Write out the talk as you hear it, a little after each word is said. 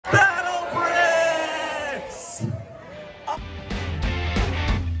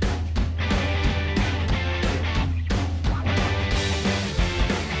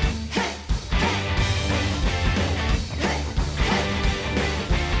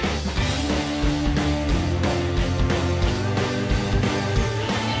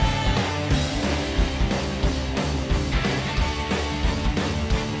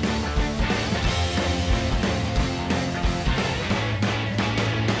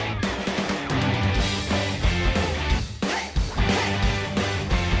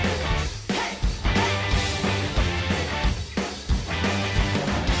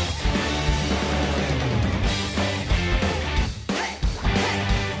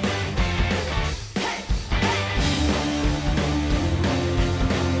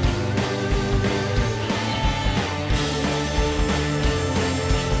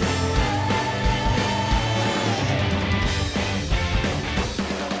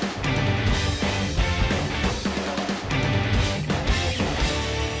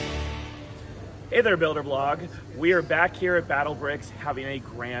Hey there, Builder Blog. We are back here at BattleBricks having a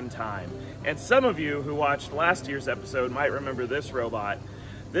grand time. And some of you who watched last year's episode might remember this robot.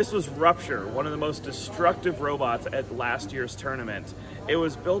 This was Rupture, one of the most destructive robots at last year's tournament. It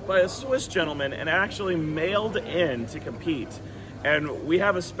was built by a Swiss gentleman and actually mailed in to compete. And we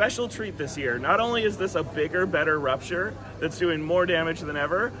have a special treat this year. Not only is this a bigger, better Rupture that's doing more damage than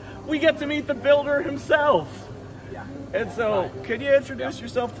ever, we get to meet the builder himself. And so, could you introduce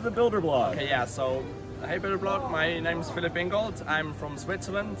yourself to the Builder Blog? Okay, yeah, so, hey Builder Blog, my name is Philip Ingold. I'm from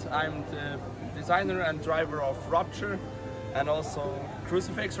Switzerland. I'm the designer and driver of Rupture and also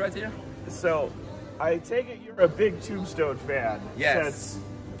Crucifix right here. So, I take it you're a big Tombstone fan. Yes. Since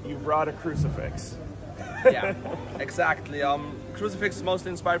you brought a Crucifix. Yeah, exactly. Crucifix is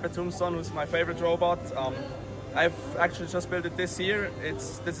mostly inspired by Tombstone, who's my favorite robot. I've actually just built it this year.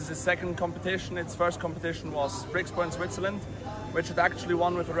 This is his second competition. Its first competition was Brixpo in Switzerland, which it actually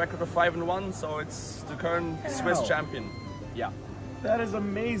won with a record of 5-1, so it's the current Swiss champion. Yeah. That is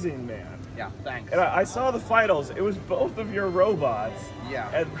amazing, man. Yeah, thanks. And I saw the finals. It was both of your robots.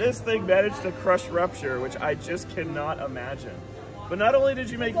 Yeah. And this thing managed to crush Rupture, which I just cannot imagine. But not only did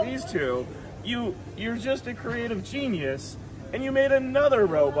you make these two, you're just a creative genius, and you made another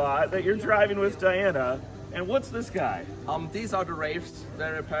robot that you're driving with Diana. And what's this guy? These are the Wraiths.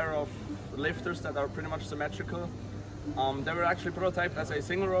 They're a pair of lifters that are pretty much symmetrical. They were actually prototyped as a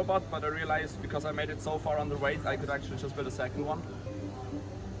single robot, but I realized because I made it so far underweight, I could actually just build a second one.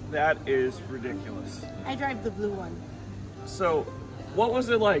 That is ridiculous. I drive the blue one. So, what was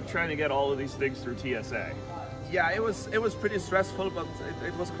it like trying to get all of these things through TSA? Yeah, it was pretty stressful, but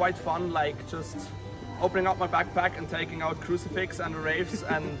it was quite fun, like just opening up my backpack and taking out Crucifix and the Wraiths,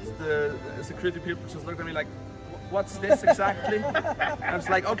 and the security people just looked at me like, what's this exactly? And I was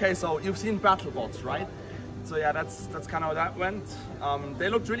like, okay, so you've seen Battlebots, right? So yeah, that's kind of how that went. They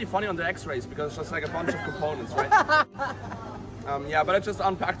looked really funny on the x-rays because it's just like a bunch of components, right? Yeah, but I just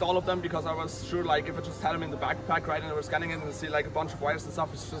unpacked all of them because I was sure, like, if I just had them in the backpack, right, and I was scanning it and see like a bunch of wires and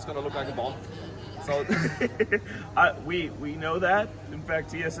stuff, it's just gonna look like a bomb. So we know that. In fact,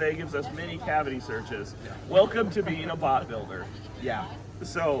 TSA gives us many cavity searches. Yeah. Welcome to being a bot builder. Yeah.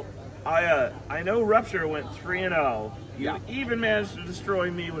 So I know Rupture went 3-0. You even managed to destroy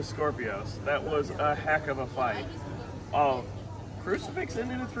me with Skorpios. That was a heck of a fight. Crucifix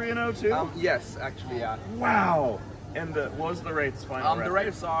ended in 3-0 too? Yes, actually, yeah. Wow. And what was the Wraiths final record? The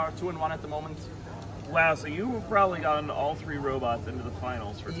Wraiths are 2-1 at the moment. Wow, so you've probably gotten all three robots into the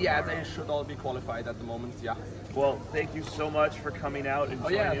finals for tomorrow. Yeah, they should all be qualified at the moment, yeah. Well, thank you so much for coming out and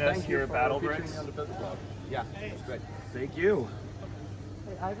joining us here at BattleBricks. On the Builder Blog. Yeah, it's great. Thank you.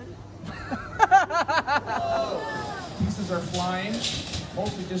 Hey, Ivan? Pieces are flying,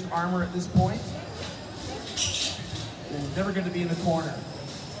 mostly just armor at this point. It's never going to be in the corner.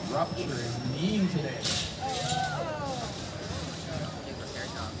 Rupture is mean today.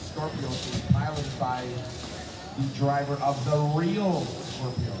 Skorpios is piloted by the driver of the real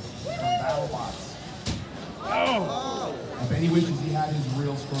Skorpios from BattleBots. Oh! I bet he wishes he had his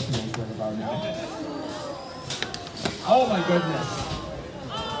real Skorpios right about now. Oh my goodness!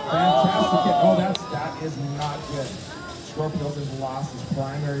 Fantastic hit. Oh, that is not good. Skorpios has lost his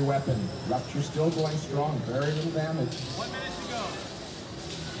primary weapon. Rupture still going strong. Very little damage. 1 minute to go.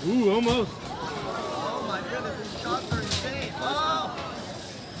 Ooh, almost. Oh my goodness, these shots are insane. Oh!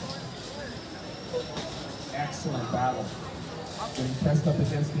 Excellent battle. Getting pressed up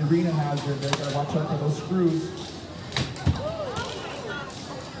against the arena hazard. They're going to watch out for those screws.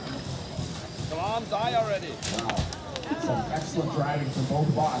 Come on, die already. Wow. Some excellent driving from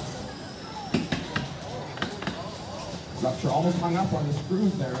both bots. Rupture almost hung up on the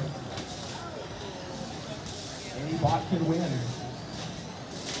screws there. Any bot can win.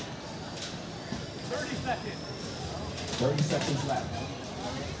 30 seconds. 30 seconds left.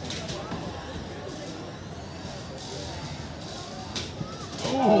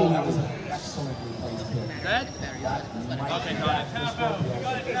 Oh, that was an excellently placed hit. Dead? Okay, got it. Tap out. You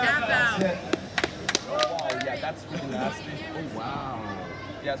got it. Tap out. Oh, yeah, that's really nasty. Oh, wow.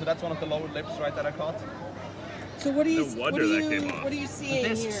 Yeah, so that's one of the lower lips, right, that I caught. So what do you No wonder that came off. What are you seeing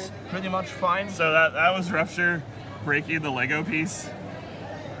This here? is pretty much fine. So that was Rupture breaking the Lego piece.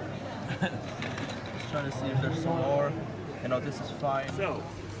 Just trying to see if there's some more. You know, this is fine. So,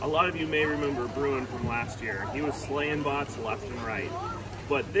 a lot of you may remember Bruin from last year. He was slaying bots left and right.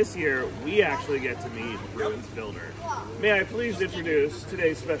 But this year, we actually get to meet Bruin's builder. May I please introduce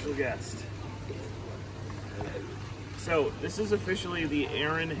today's special guest? So, this is officially the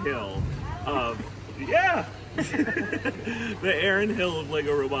Aaron Hill of... Yeah! The Aaron Hill of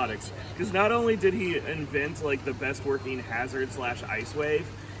Lego Robotics. Because not only did he invent like the best working hazard / ice wave,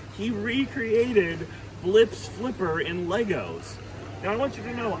 he recreated Blip's flipper in Legos. Now I want you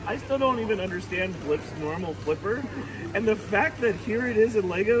to know, I still don't even understand Blip's normal flipper, and the fact that here it is in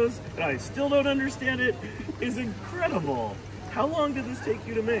Legos, and I still don't understand it, is incredible. How long did this take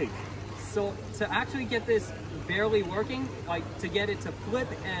you to make? So to actually get this barely working, like to get it to flip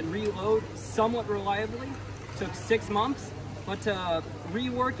and reload somewhat reliably, took 6 months, but to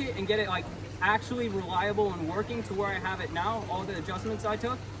rework it and get it like actually reliable and working to where I have it now, all the adjustments I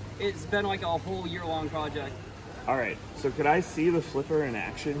took, it's been like a whole year-long project. All right, so could I see the flipper in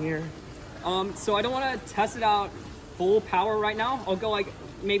action here? So I don't want to test it out full power right now. I'll go like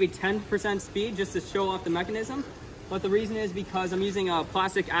maybe 10% speed just to show off the mechanism. But the reason is because I'm using a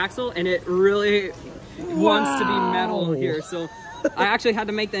plastic axle and it really wants to be metal here. So I actually had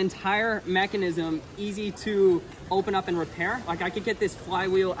to make the entire mechanism easy to open up and repair. Like I could get this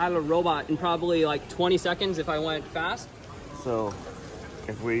flywheel out of a robot in probably like 20 seconds if I went fast. So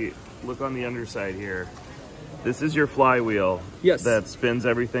if we look on the underside here, this is your flywheel. Yes. That spins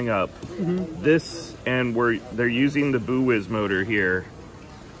everything up. This, and they're using the BooWiz motor here.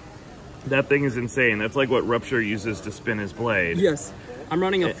 That thing is insane. That's like what Rupture uses to spin his blade. Yes. I'm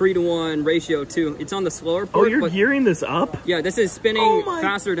running a 3-to-1 ratio too. It's on the slower port. Oh, you're gearing this up? Yeah, this is spinning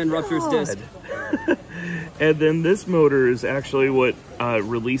faster than Rupture's disc. And then this motor is actually what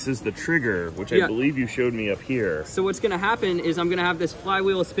releases the trigger, which I believe you showed me up here. So what's gonna happen is I'm gonna have this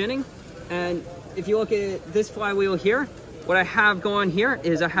flywheel spinning, and if you look at this flywheel here, what I have going here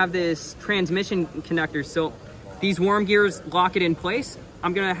is I have this transmission connector. So these worm gears lock it in place.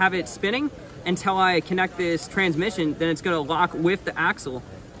 I'm gonna have it spinning until I connect this transmission, then it's gonna lock with the axle.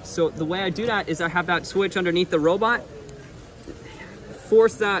 So the way I do that is I have that switch underneath the robot,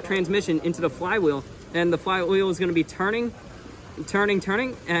 force that transmission into the flywheel, and the flywheel is gonna be turning,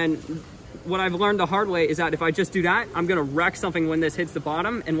 and what I've learned the hard way is that if I just do that, I'm gonna wreck something when this hits the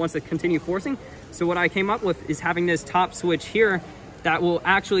bottom and wants to continue forcing. So what I came up with is having this top switch here that will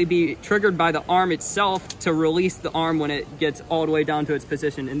actually be triggered by the arm itself to release the arm when it gets all the way down to its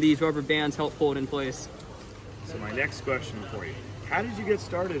position. And these rubber bands help pull it in place. So my next question for you, how did you get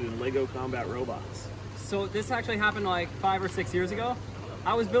started in Lego Combat Robots? So this actually happened like 5 or 6 years ago.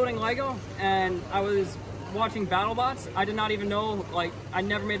 I was building Lego and I was watching BattleBots. I did not even know, like, I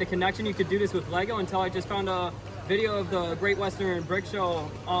never made the connection you could do this with Lego until I just found a video of the Great Western Brick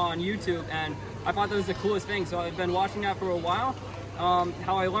Show on YouTube, and I thought that was the coolest thing. So I've been watching that for a while.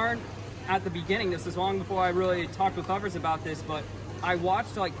 How I learned at the beginning, this is long before I really talked with others about this, but I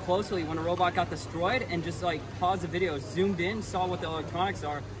watched like closely when a robot got destroyed and just like paused the video, zoomed in, saw what the electronics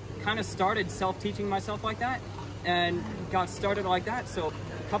are, kind of started self-teaching myself like that and got started like that. So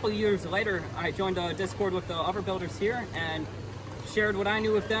a couple of years later, I joined a Discord with the other builders here and shared what I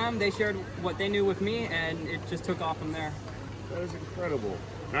knew with them. They shared what they knew with me, and it just took off from there. That is incredible.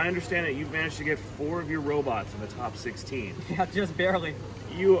 And I understand that you've managed to get 4 of your robots in the top 16. Yeah, just barely.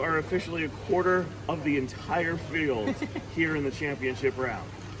 You are officially a quarter of the entire field here in the championship round.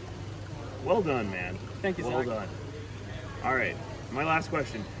 Well done, man. Thank you, Well Zach. done. All right, my last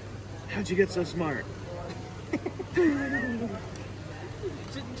question. How'd you get so smart?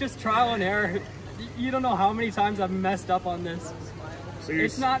 Just trial and error. You don't know how many times I've messed up on this. So you're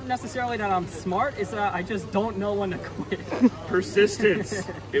It's not necessarily that I'm smart, it's that I just don't know when to quit. persistence.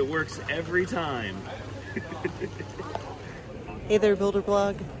 It works every time. Hey there, Builder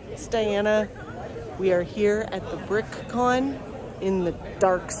Blog. It's Diana. We are here at the BrickCon in the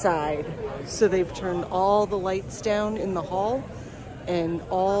dark side. So they've turned all the lights down in the hall, and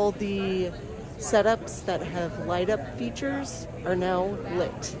all the setups that have light up features are now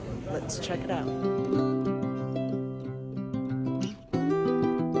lit. Let's check it out.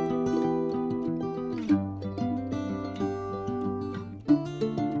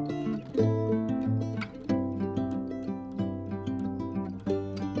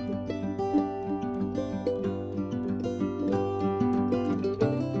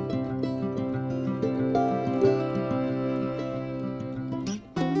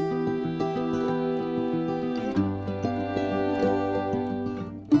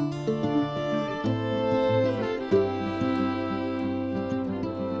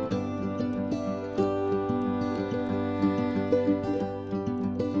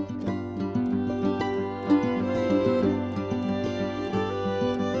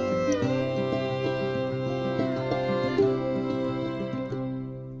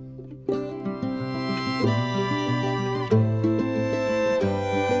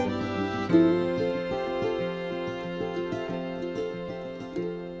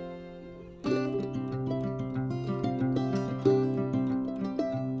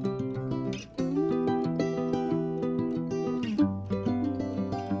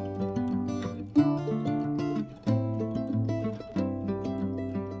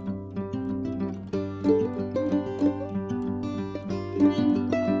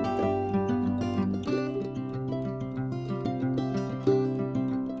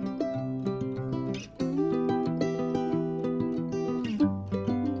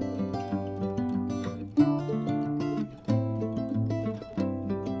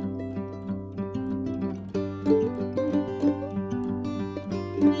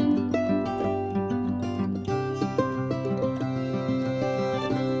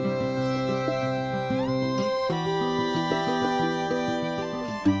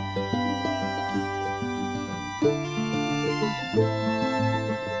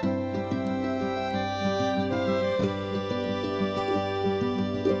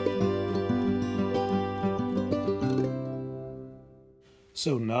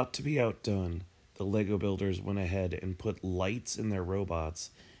 So not to be outdone, the Lego builders went ahead and put lights in their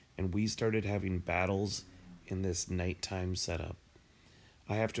robots, and we started having battles in this nighttime setup.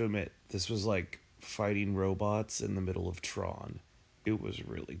 I have to admit, this was like fighting robots in the middle of Tron. It was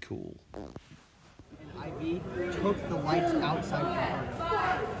really cool. IV took the lights outside the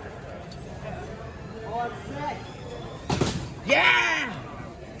park. Yeah!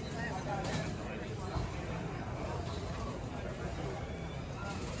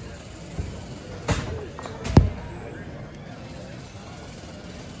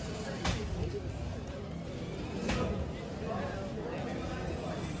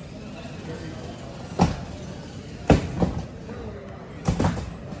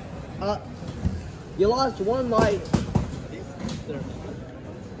 You lost one light.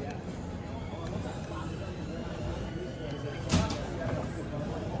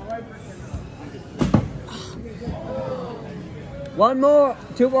 One more,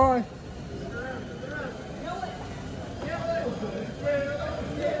 two more.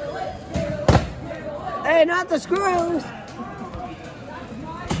 Hey, not the screws.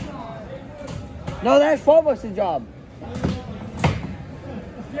 No, that's PHOBOS' job.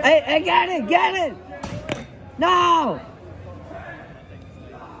 Hey, get it, get it. No.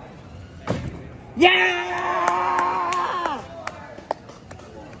 Yeah!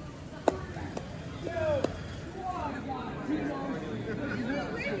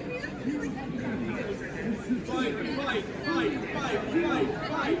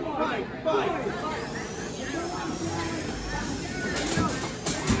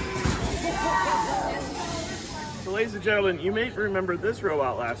 So ladies and gentlemen, you may remember this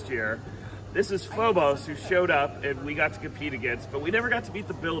robot last year. This is PHOBOS, who showed up and we got to compete against, but we never got to beat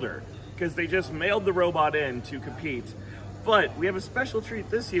the builder because they just mailed the robot in to compete. But we have a special treat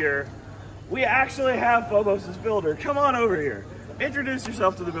this year. We actually have PHOBOS' builder. Come on over here. Introduce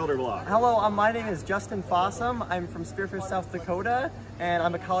yourself to the builder blog. Hello, my name is Justin Fossum. I'm from Spearfish, South Dakota, and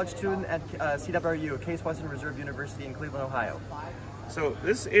I'm a college student at CWRU, Case Western Reserve University in Cleveland, Ohio. So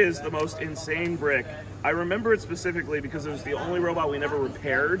this is the most insane brick. I remember it specifically because it was the only robot we never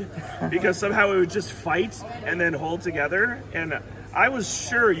repaired, because somehow it would just fight and then hold together. And I was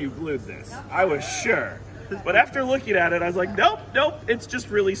sure you glued this. I was sure. But after looking at it, I was like, nope, it's just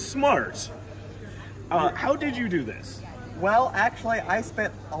really smart. How did you do this? Well, actually, I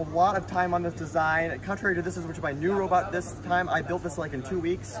spent a lot of time on this design. Contrary to this, which is my new robot this time, I built this like in 2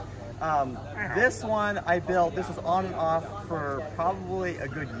 weeks. This one I built, this was on and off for probably a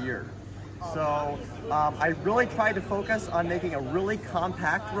good year. So I really tried to focus on making a really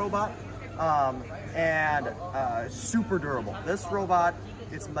compact robot and super durable. This robot,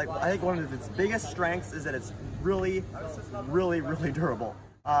 it's like, I think one of its biggest strengths is that it's really, really, really durable.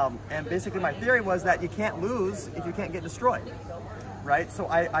 And basically my theory was that you can't lose if you can't get destroyed, right? So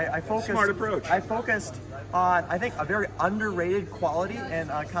I focused. Smart approach. I focused on, I think, a very underrated quality in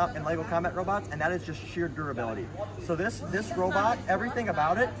Lego combat robots, and that is just sheer durability. So this robot, everything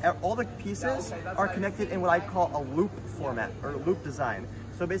about it, all the pieces are connected in what I call a loop format or loop design.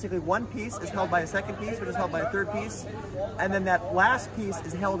 So basically one piece is held by a second piece, which is held by a third piece, and then that last piece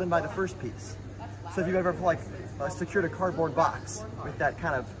is held in by the first piece. So if you've ever like secured a cardboard box with that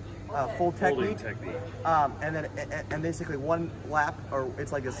kind of fold technique, and basically one lap, or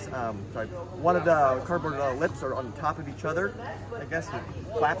it's like this, one of the cardboard lips are on top of each other, I guess,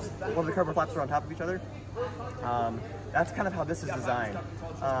 flaps, one of the cardboard flaps are on top of each other. That's kind of how this is designed.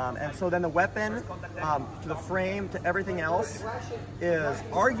 And so then the weapon, to the frame, to everything else, is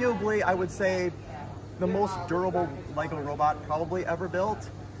arguably, I would say, the most durable Lego robot probably ever built.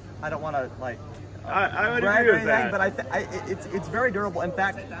 I don't want to, like, I would agree with that. But it's very durable. In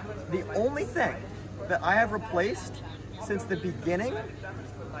fact, the only thing that I have replaced since the beginning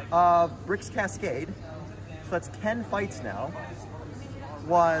of Brick's Cascade, so that's 10 fights now,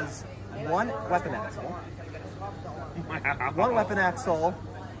 was one weapon axle,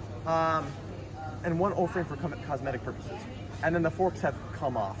 and one O-frame for cosmetic purposes. And then the forks have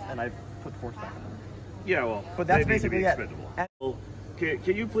come off, and I've put the forks back on. Yeah, well, but that's basically it.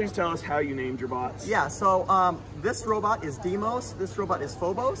 Can you please tell us how you named your bots? Yeah, so this robot is Deimos, this robot is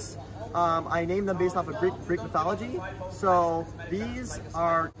PHOBOS. I named them based off of Greek mythology. So these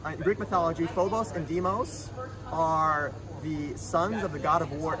are, in Greek mythology, PHOBOS and Deimos are the sons of the god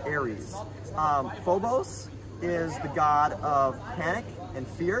of war Ares. PHOBOS is the god of panic and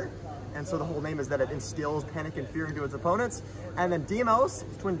fear, and so the whole name is that it instills panic and fear into its opponents. And then Deimos,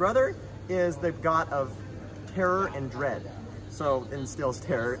 his twin brother, is the god of terror and dread. so it instills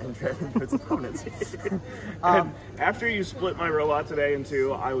terror and dread into its opponents. And after you split my robot today in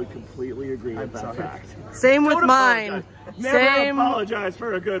two, I would completely agree with that fact. Same with Don't mine. apologize. Never apologize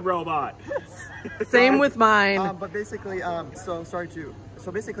for a good robot. Same with mine. But basically, they're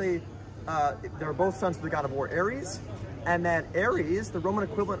both sons of the god of war, Ares. And then Ares, the Roman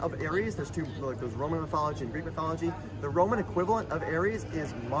equivalent of Ares, there's two, like there's Roman mythology and Greek mythology. The Roman equivalent of Ares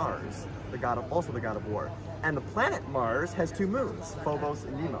is Mars, also the god of war. And the planet Mars has two moons, Phobos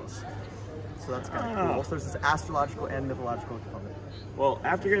and Deimos. So that's kind of cool. So there's this astrological and mythological component. Well,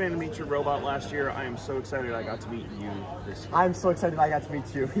 after getting to meet your robot last year, I am so excited I got to meet you this year. I'm so excited I got to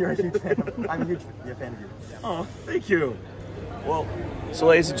meet you. You're a huge fan. I'm a huge fan of you. Oh, thank you. Well, so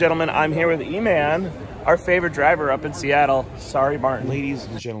ladies and gentlemen, I'm here with E-Man, our favorite driver up in Seattle. Sorry, Martin. Ladies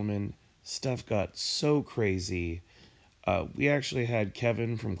and gentlemen, stuff got so crazy. We actually had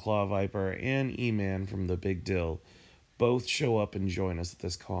Kevin from Claw Viper and E-Man from The Big Dill both show up and join us at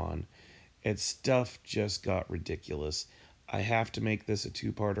this con. And stuff just got ridiculous. I have to make this a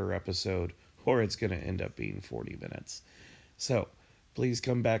two-parter episode, or it's going to end up being 40 minutes. So, please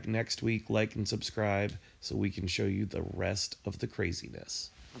come back next week, like and subscribe, so we can show you the rest of the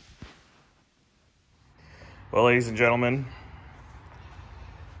craziness. Well, ladies and gentlemen,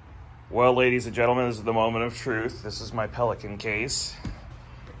 this is the moment of truth. This is my Pelican case.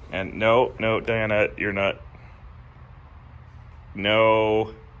 And no, Diana, you're not.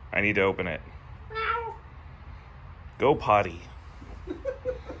 No, I need to open it. Go potty.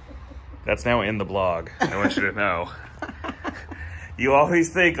 That's now in the blog. I want you to know. You always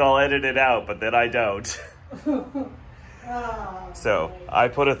think I'll edit it out, but then I don't. So, I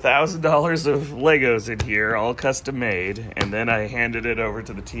put $1,000 of Legos in here, all custom made, and then I handed it over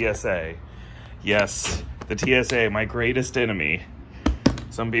to the TSA. Yes, the TSA, my greatest enemy.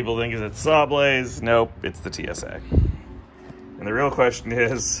 Some people think it's Sawblaze. Nope, it's the TSA. And the real question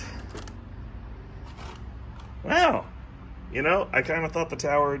is, wow, you know, I kind of thought the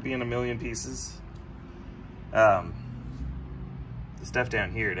tower would be in a million pieces. The stuff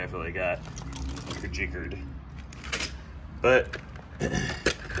down here definitely got jiggered. But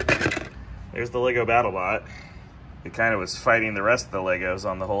there's the Lego Battlebot. It kind of was fighting the rest of the Legos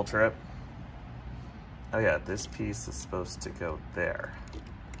on the whole trip. Oh yeah, this piece is supposed to go there.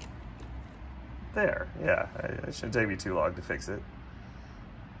 There, yeah, it shouldn't take me too long to fix it.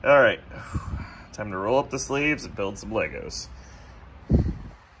 All right, time to roll up the sleeves and build some Legos.